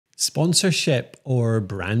Sponsorship or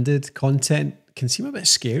branded content can seem a bit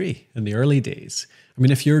scary in the early days. I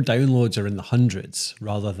mean, if your downloads are in the hundreds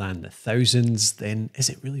rather than the thousands, then is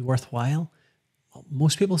it really worthwhile? Well,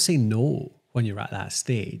 most people say no when you're at that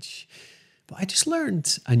stage. But I just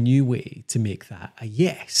learned a new way to make that a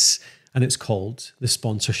yes, and it's called the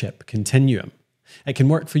sponsorship continuum. It can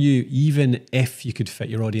work for you even if you could fit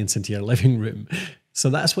your audience into your living room. So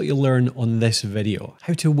that's what you'll learn on this video,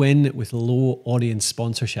 how to win with low audience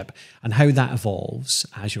sponsorship and how that evolves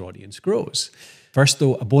as your audience grows. First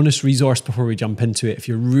though, a bonus resource before we jump into it. If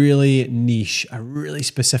you're really niche, a really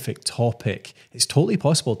specific topic, it's totally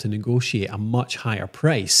possible to negotiate a much higher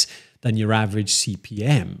price than your average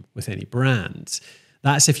CPM with any brand.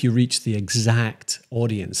 That's if you reach the exact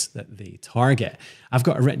audience that they target. I've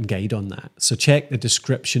got a written guide on that, so check the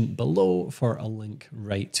description below for a link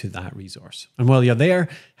right to that resource. And while you're there,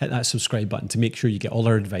 hit that subscribe button to make sure you get all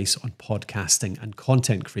our advice on podcasting and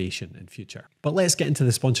content creation in future. But let's get into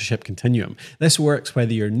the sponsorship continuum. This works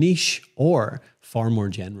whether you're niche or far more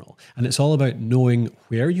general. And it's all about knowing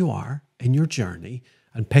where you are in your journey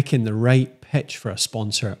and picking the right pitch for a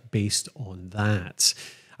sponsor based on that.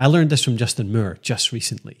 I learned this from Justin Moore just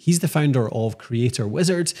recently. He's the founder of Creator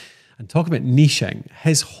Wizard, and talk about niching.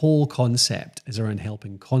 His whole concept is around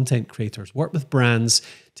helping content creators work with brands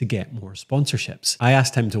to get more sponsorships. I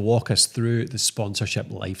asked him to walk us through the sponsorship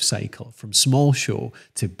life cycle from small show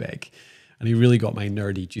to big. And he really got my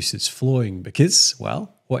nerdy juices flowing because,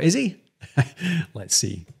 well, what is he? Let's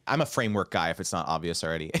see. I'm a framework guy if it's not obvious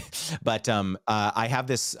already. But I have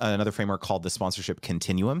this another framework called the sponsorship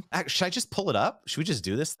continuum. Should I just pull it up? Should we just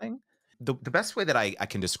do this thing? The best way that I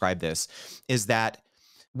can describe this is that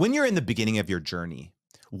when you're in the beginning of your journey,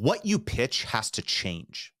 what you pitch has to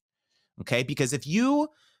change. Okay? Because if you,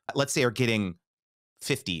 let's say, are getting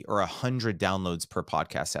 50 or 100 downloads per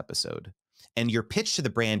podcast episode, and your pitch to the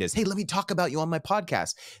brand is, hey, let me talk about you on my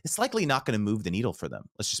podcast, it's likely not going to move the needle for them.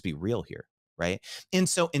 Let's just be real here, right? And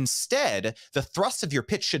so instead, the thrust of your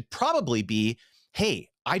pitch should probably be, hey,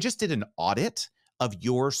 I just did an audit of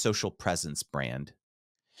your social presence brand.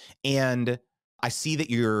 And I see that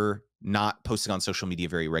you're not posting on social media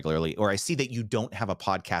very regularly, or I see that you don't have a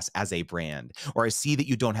podcast as a brand, or I see that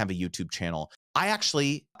you don't have a YouTube channel. I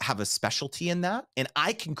actually have a specialty in that, and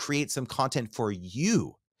I can create some content for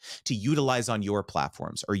you to utilize on your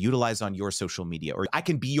platforms or utilize on your social media, or I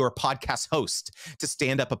can be your podcast host to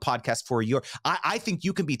stand up a podcast for your, I think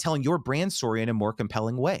you can be telling your brand story in a more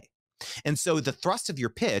compelling way. And so the thrust of your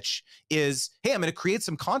pitch is, hey, I'm going to create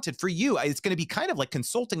some content for you. It's going to be kind of like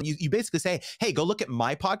consulting. You basically say, hey, go look at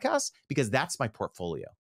my podcast because that's my portfolio.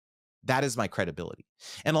 That is my credibility.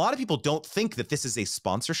 And a lot of people don't think that this is a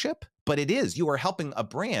sponsorship, but it is. You are helping a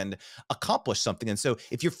brand accomplish something. And so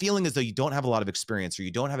if you're feeling as though you don't have a lot of experience, or you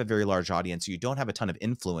don't have a very large audience, or you don't have a ton of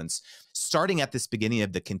influence, starting at this beginning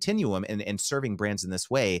of the continuum and serving brands in this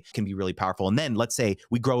way can be really powerful. And then let's say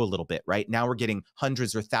we grow a little bit, right? Now we're getting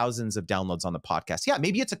hundreds or thousands of downloads on the podcast. Yeah,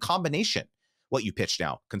 maybe it's a combination. What you pitch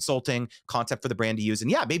now, consulting, content for the brand to use. And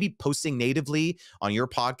yeah, maybe posting natively on your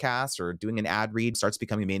podcast or doing an ad read starts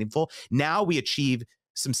becoming meaningful. Now we achieve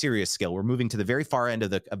some serious scale. We're moving to the very far end of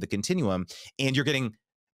the continuum, and you're getting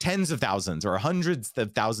tens of thousands or hundreds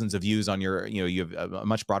of thousands of views on your, you have a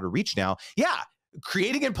much broader reach now. Yeah.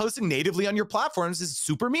 Creating and posting natively on your platforms is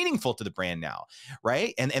super meaningful to the brand now,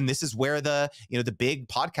 right? And this is where the big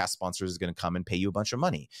podcast sponsors is going to come and pay you a bunch of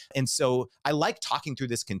money. And so I like talking through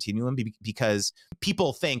this continuum because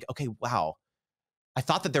people think, okay, wow, I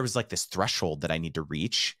thought that there was like this threshold that I need to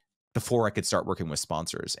reach before I could start working with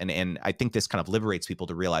sponsors. And I think this kind of liberates people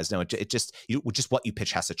to realize, no, just what you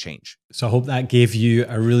pitch has to change. So I hope that gave you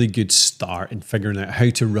a really good start in figuring out how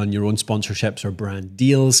to run your own sponsorships or brand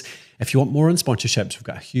deals. If you want more on sponsorships, we've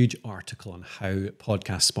got a huge article on how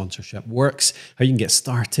podcast sponsorship works, how you can get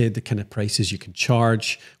started, the kind of prices you can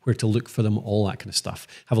charge, where to look for them, all that kind of stuff.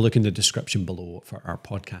 Have a look in the description below for our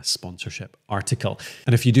podcast sponsorship article.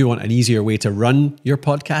 And if you do want an easier way to run your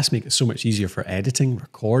podcast, make it so much easier for editing,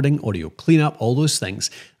 recording, audio cleanup, all those things,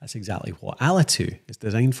 that's exactly what Alitu is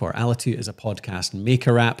designed for. Alitu is a podcast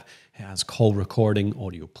maker app. It has call recording,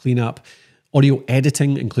 audio cleanup, audio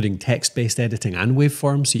editing, including text-based editing and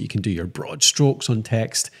waveforms, so you can do your broad strokes on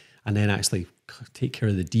text and then actually take care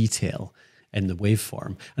of the detail in the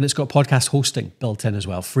waveform. And it's got podcast hosting built in as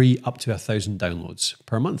well, free up to 1,000 downloads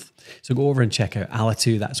per month. So go over and check out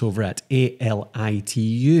Alitu. That's over at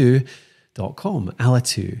alitu.com,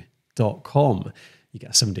 alitu.com. You get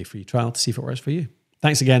a 7-day free trial to see if it works for you.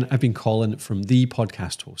 Thanks again. I've been Colin from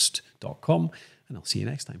thepodcasthost.com, and I'll see you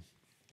next time.